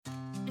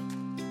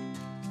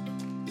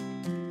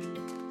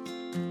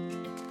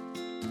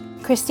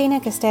Christina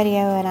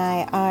Custodio and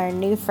I are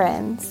new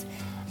friends.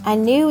 I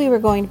knew we were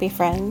going to be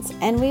friends,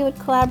 and we would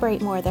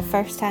collaborate more the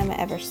first time I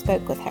ever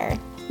spoke with her.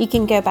 You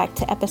can go back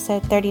to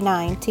episode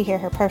 39 to hear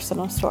her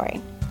personal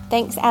story.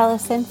 Thanks,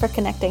 Allison, for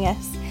connecting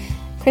us.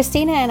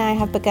 Christina and I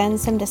have begun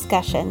some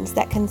discussions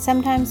that can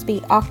sometimes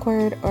be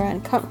awkward or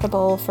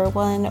uncomfortable for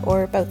one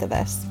or both of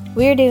us.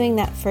 We're doing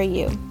that for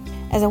you.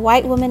 As a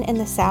white woman in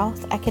the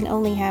South, I can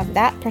only have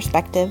that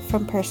perspective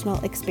from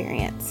personal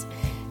experience.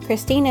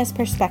 Christina's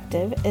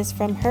perspective is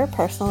from her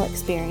personal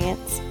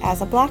experience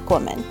as a Black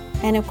woman.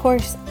 And of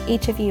course,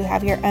 each of you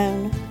have your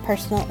own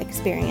personal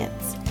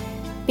experience.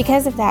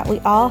 Because of that, we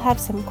all have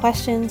some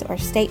questions or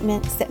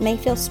statements that may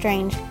feel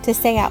strange to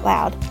say out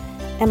loud.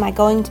 Am I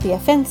going to be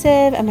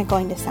offensive? Am I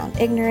going to sound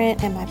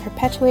ignorant? Am I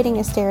perpetuating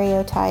a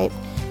stereotype?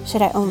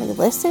 Should I only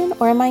listen,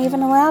 or am I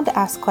even allowed to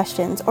ask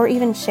questions or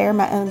even share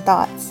my own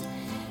thoughts?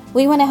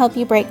 We want to help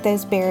you break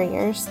those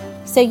barriers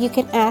so you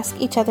can ask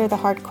each other the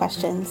hard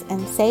questions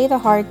and say the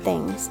hard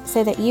things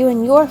so that you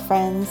and your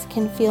friends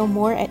can feel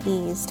more at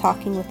ease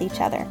talking with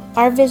each other.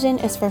 Our vision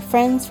is for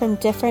friends from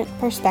different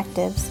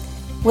perspectives,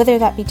 whether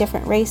that be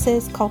different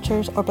races,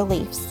 cultures, or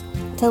beliefs,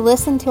 to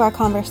listen to our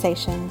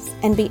conversations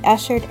and be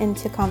ushered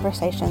into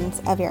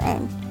conversations of your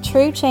own.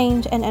 True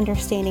change and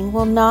understanding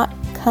will not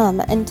come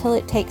until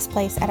it takes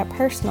place at a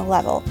personal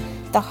level,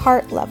 the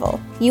heart level.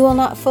 You will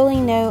not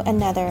fully know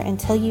another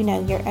until you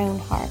know your own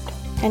heart,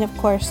 and of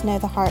course know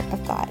the heart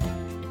of God.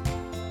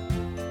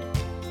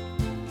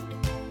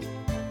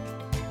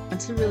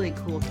 What's a really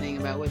cool thing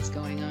about what's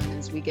going on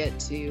is we get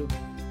to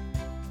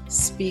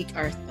speak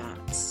our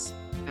thoughts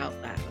out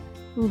loud.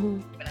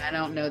 Mm-hmm. But I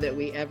don't know that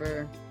we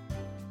ever,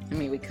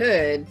 we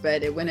could,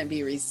 but it wouldn't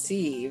be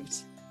received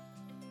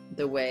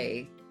the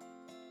way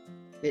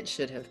it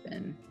should have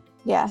been.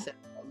 Yeah. So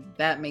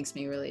that makes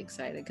me really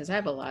excited because I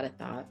have a lot of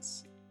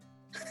thoughts.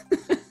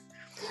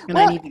 And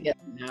well, I need to get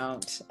them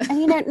out.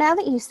 And now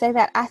that you say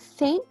that, I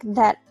think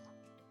that,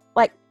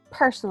 like,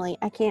 personally,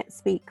 I can't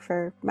speak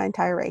for my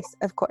entire race,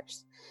 of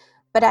course,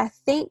 but I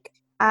think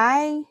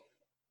I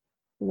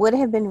would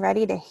have been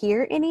ready to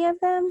hear any of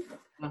them,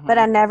 but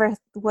I never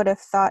would have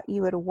thought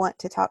you would want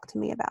to talk to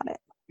me about it.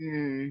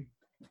 Mm.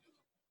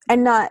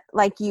 And not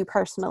like you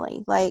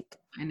personally, like,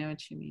 I know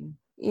what you mean.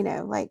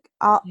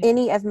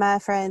 Any of my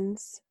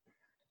friends,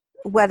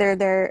 whether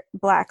they're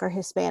Black or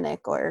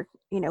Hispanic or,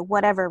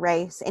 whatever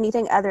race,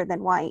 anything other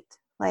than white,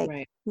 like,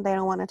 right. They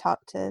don't want to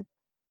talk to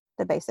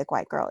the basic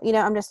white girl.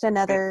 I'm just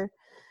another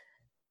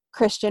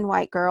Christian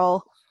white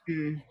girl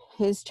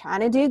who's trying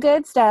to do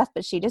good stuff,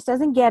 but she just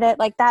doesn't get it.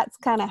 Like, that's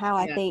kind of how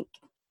I think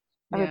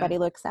everybody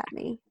looks at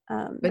me.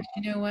 But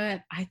you know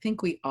what? I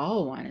think we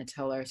all want to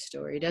tell our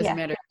story. It doesn't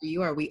matter who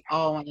you are. We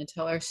all want to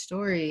tell our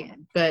story,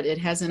 but it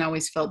hasn't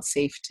always felt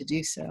safe to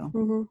do so.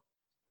 Mm-hmm.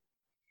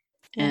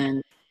 Yeah.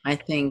 And I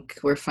think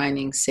we're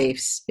finding safe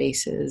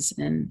spaces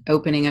and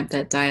opening up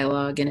that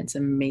dialogue, and it's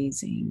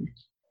amazing.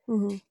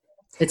 Mm-hmm.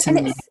 It's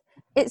amazing.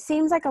 It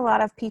seems like a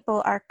lot of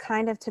people are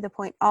kind of to the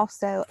point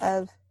also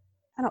of,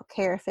 I don't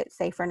care if it's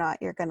safe or not,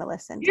 you're going to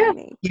listen to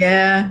me.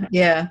 Yeah,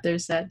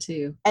 there's that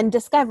too. And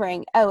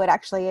discovering, it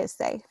actually is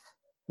safe.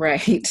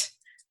 Right.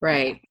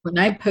 When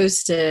I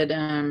posted,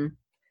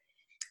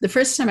 the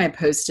first time I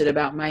posted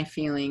about my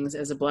feelings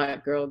as a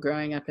Black girl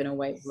growing up in a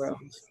white world,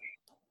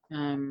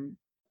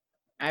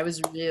 I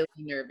was really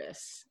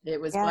nervous. It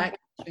was Black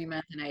History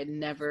Month, and I had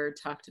never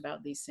talked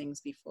about these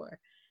things before.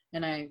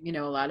 And a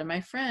lot of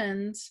my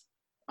friends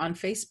on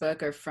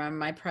Facebook are from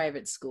my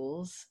private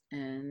schools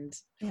and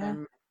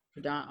from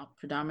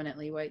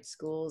predominantly white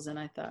schools. And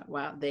I thought,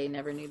 wow, they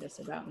never knew this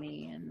about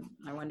me. And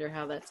I wonder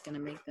how that's going to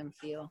make them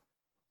feel.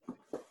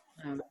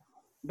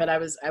 But I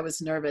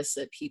was nervous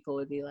that people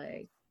would be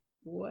like,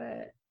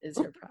 what is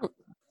her problem?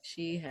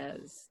 She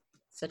has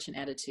such an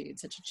attitude,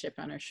 such a chip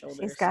on her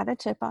shoulder. She's got a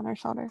chip on her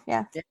shoulder.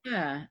 Yeah.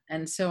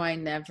 And so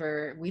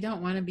we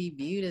don't want to be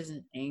viewed as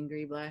an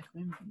angry Black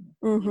woman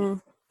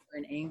or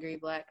an angry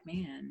Black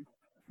man,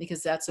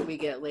 because that's what we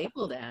get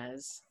labeled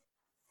as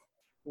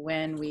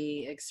when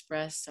we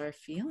express our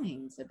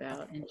feelings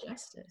about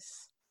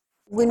injustice.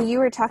 When you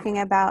were talking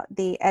about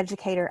the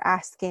educator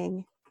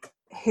asking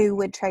who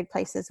would trade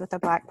places with a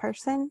Black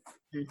person,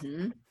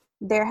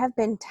 there have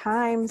been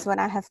times when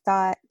I have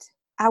thought,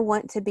 I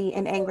want to be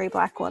an angry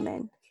Black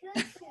woman.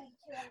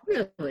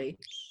 Really?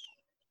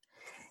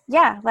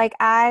 Yeah, like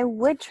I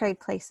would trade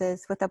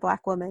places with a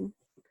Black woman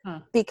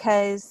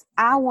because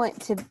I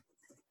want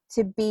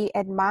to be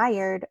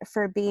admired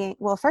for being,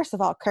 well, first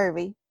of all,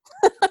 curvy.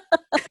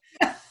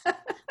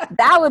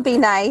 That would be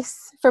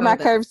nice for my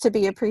curves to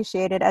be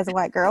appreciated as a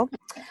white girl.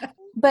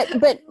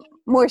 But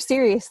more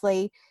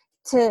seriously,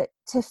 to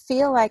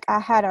feel like I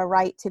had a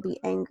right to be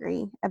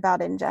angry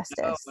about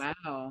injustice.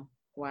 Oh,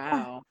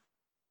 wow.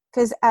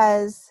 Because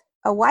as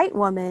a white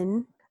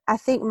woman, I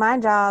think my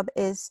job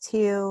is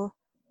to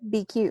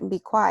be cute and be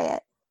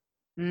quiet.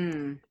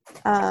 And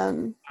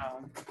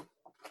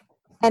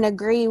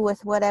agree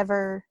with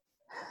whatever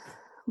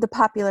the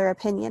popular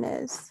opinion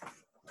is.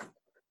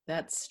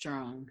 That's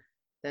strong.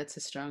 That's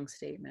a strong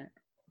statement.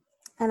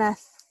 And I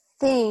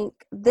think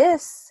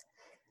this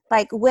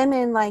like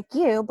women like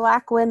you,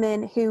 Black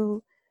women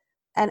who,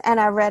 and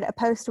I read a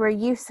post where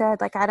you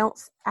said, like, I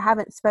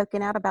haven't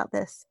spoken out about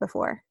this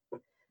before.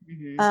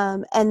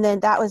 Mm-hmm. And then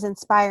that was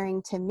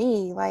inspiring to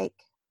me. Like,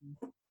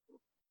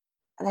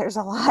 there's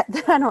a lot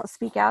that I don't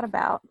speak out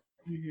about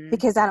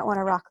because I don't want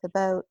to rock the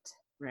boat.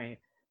 Right.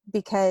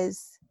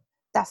 Because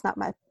that's not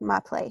my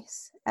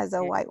place as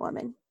a white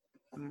woman.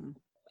 Mm.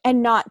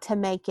 And not to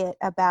make it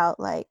about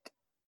like,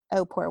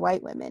 oh, poor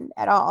white women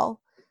at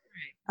all.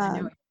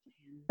 Right.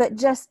 But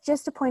just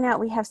to point out,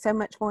 we have so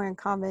much more in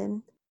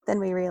common than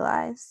we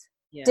realize.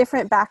 Yes.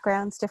 Different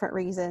backgrounds, different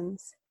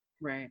reasons.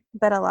 Right.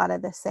 But a lot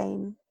of the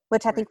same,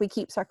 which I think we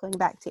keep circling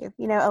back to.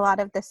 You know, a lot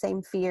of the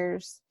same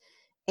fears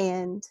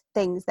and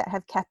things that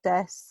have kept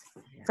us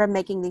from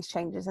making these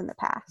changes in the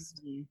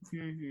past.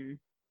 Mm-hmm.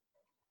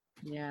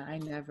 Yeah, I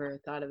never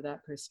thought of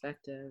that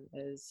perspective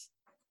as,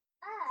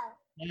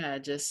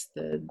 just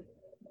the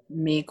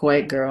meek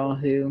white girl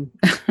who,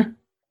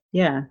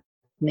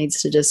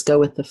 needs to just go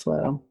with the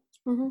flow.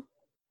 Mm-hmm.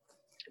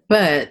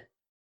 But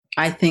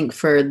I think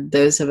for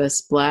those of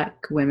us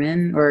Black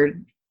women or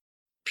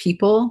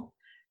people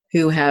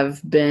who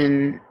have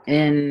been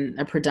in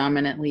a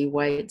predominantly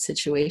white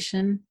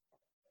situation,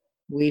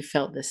 we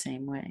felt the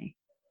same way.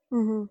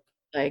 Mm-hmm.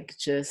 Like,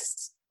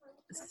 just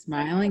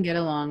smile and get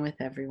along with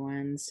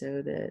everyone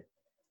so that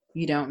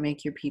you don't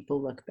make your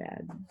people look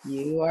bad.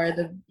 You are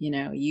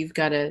you've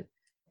got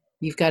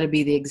to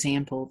be the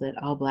example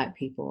that all Black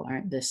people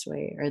aren't this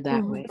way or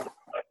that way.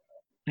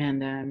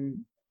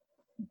 And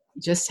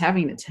just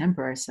having to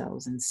temper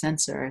ourselves and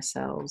censor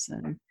ourselves,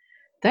 and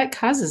that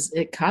causes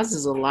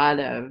a lot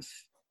of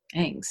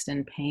angst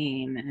and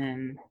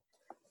pain,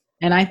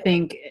 and I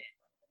think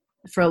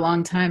for a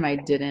long time I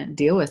didn't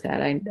deal with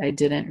that. I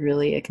didn't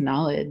really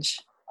acknowledge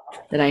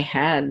that I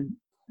had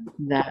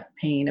that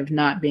pain of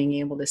not being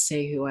able to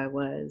say who I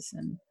was,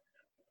 and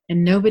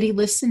nobody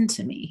listened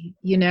to me.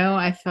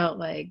 I felt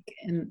like,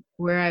 and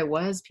where I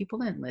was, people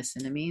didn't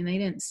listen to me and they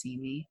didn't see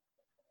me.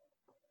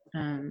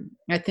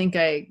 I think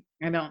I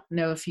don't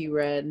know if you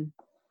read,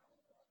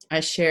 I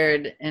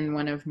shared in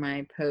one of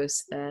my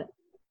posts that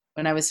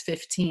when I was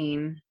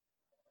 15,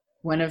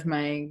 one of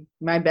my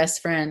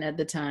best friend at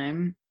the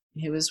time,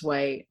 who was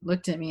white,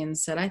 looked at me and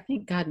said, "I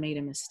think God made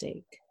a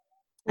mistake.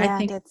 I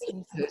think it's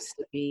supposed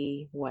to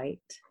be white."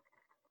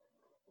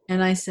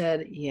 And I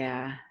said,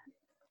 "Yeah,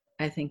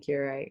 I think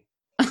you're right."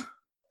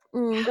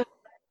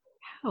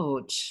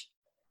 Ouch.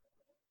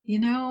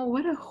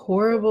 What a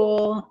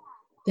horrible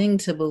thing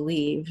to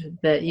believe,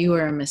 that you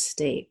are a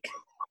mistake.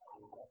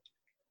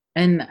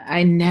 And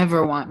I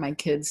never want my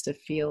kids to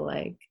feel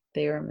like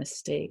they are a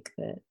mistake,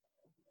 that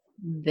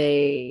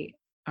they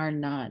are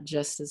not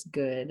just as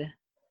good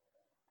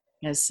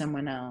as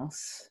someone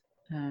else.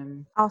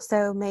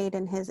 Also made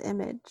in his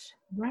image.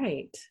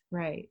 Right.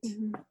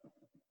 Mm-hmm.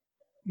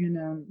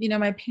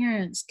 My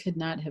parents could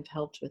not have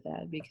helped with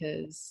that,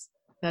 because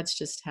that's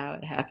just how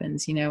it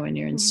happens, when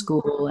you're in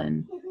school,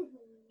 and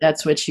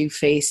that's what you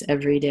face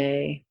every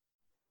day.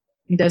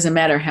 It doesn't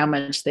matter how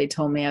much they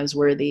told me I was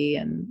worthy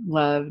and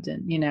loved,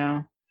 and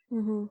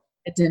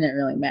it didn't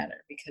really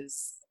matter,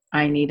 because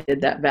I needed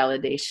that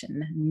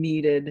validation,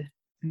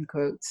 in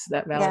quotes,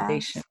 that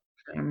validation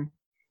from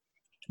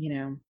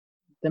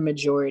the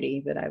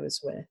majority that I was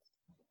with.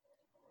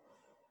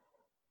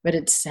 But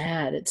it's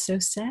sad. It's so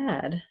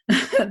sad.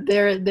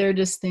 They're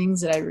just things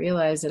that I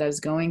realized that I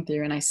was going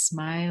through, and I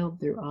smiled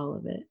through all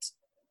of it.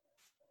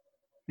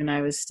 And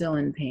I was still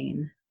in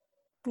pain.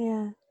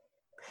 Yeah.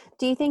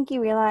 Do you think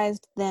you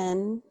realized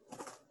then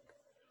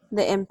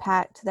the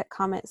impact that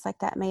comments like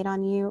that made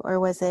on you? Or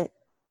was it,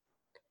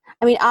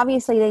 I mean,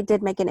 obviously they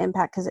did make an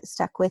impact because it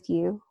stuck with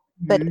you,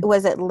 but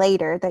was it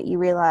later that you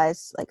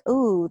realized, like,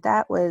 ooh,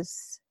 that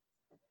was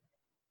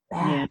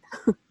bad?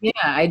 Yeah,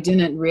 I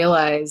didn't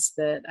realize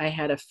that I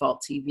had a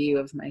faulty view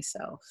of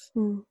myself.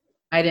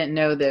 I didn't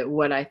know that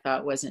what I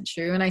thought wasn't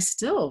true, and I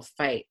still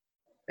fight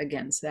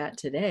against that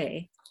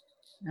today.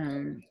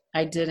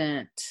 I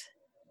didn't,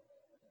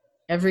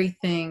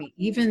 everything,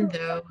 even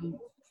though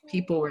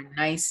people were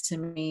nice to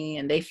me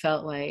and they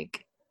felt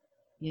like,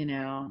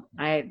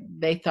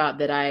 they thought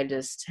that I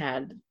just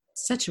had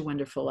such a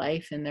wonderful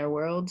life in their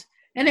world,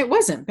 and it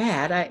wasn't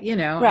bad. I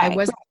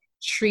wasn't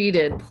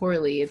treated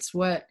poorly. It's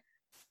what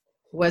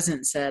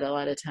wasn't said a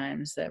lot of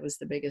times that was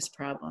the biggest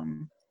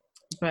problem.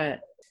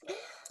 But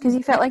because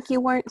you felt like you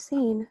weren't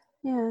seen.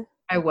 Yeah,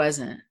 I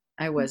wasn't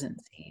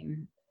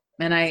seen.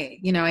 And I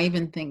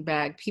even think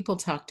back, people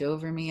talked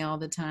over me all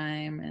the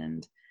time,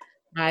 and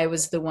I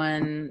was the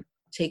one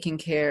taking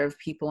care of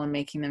people and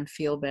making them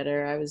feel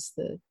better. I was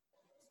the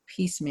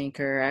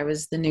peacemaker. I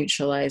was the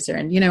neutralizer.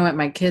 And you know what,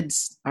 my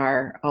kids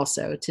are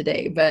also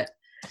today, but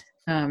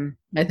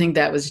I think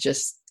that was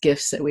just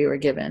gifts that we were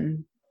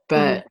given.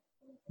 But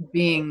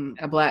being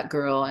a Black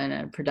girl in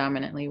a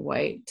predominantly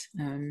white,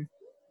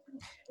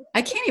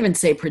 I can't even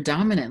say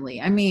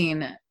predominantly. I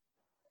mean,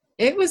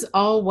 it was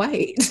all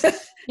white.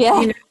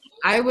 Yeah.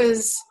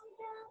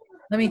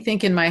 Let me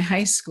think, in my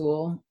high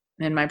school,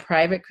 in my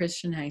private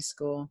Christian high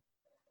school,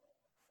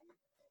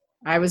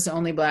 I was the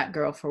only black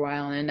girl for a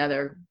while, and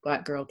another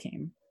black girl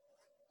came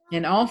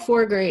in all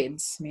 4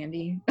 grades,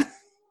 Mandy.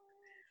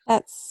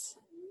 That's,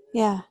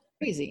 yeah.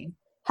 Crazy.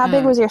 How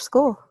big was your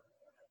school?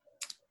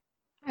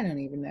 I don't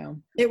even know.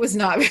 It was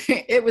not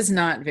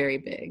very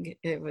big.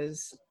 It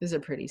was a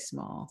pretty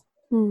small.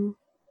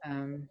 I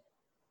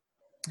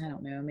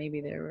don't know.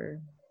 Maybe there were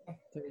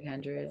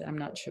 300. I'm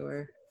not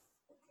sure.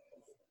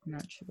 I'm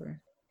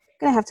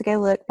gonna have to go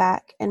look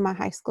back in my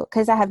high school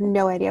because I have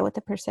no idea what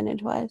the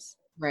percentage was.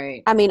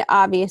 Right. I mean,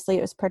 obviously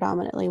it was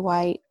predominantly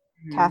white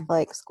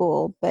Catholic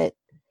school, but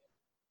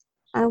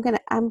I'm gonna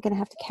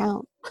have to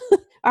count.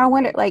 Or I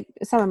wonder, like,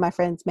 some of my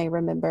friends may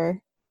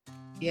remember.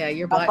 Yeah,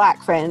 your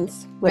black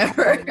friends would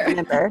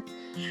remember.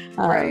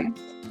 Right.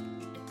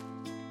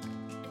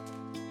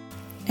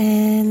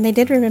 And they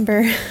did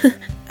remember.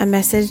 I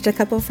messaged a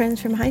couple of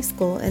friends from high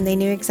school, and they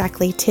knew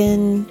exactly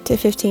 10 to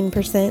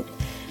 15%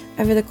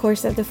 over the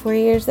course of the 4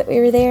 years that we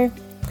were there.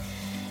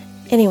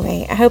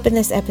 Anyway, I hope in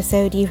this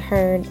episode you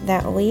heard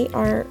that we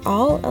are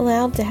all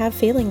allowed to have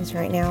feelings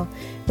right now.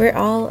 We're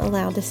all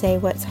allowed to say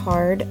what's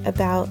hard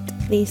about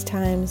these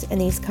times and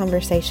these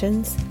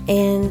conversations.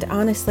 And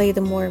honestly,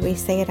 the more we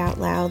say it out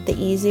loud, the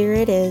easier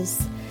it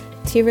is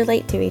to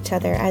relate to each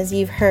other, as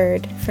you've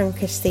heard from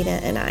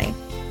Christina and I.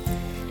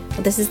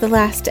 This is the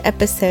last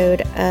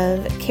episode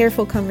of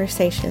Careful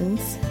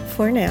Conversations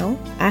for now.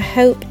 I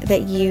hope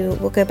that you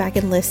will go back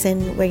and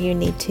listen where you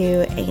need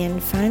to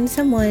and find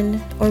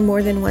someone, or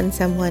more than one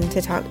someone,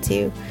 to talk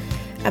to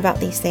about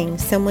these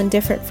things. Someone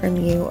different from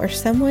you, or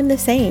someone the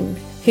same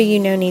who you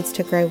know needs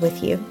to grow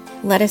with you.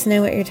 Let us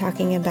know what you're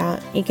talking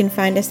about. You can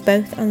find us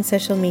both on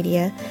social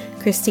media,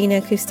 Christina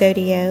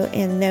Custodio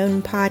and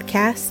Known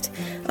Podcast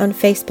on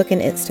Facebook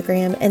and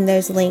Instagram, and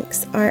those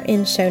links are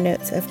in show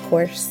notes, of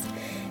course.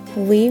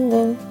 We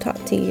will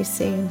talk to you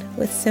soon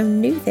with some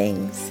new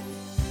things.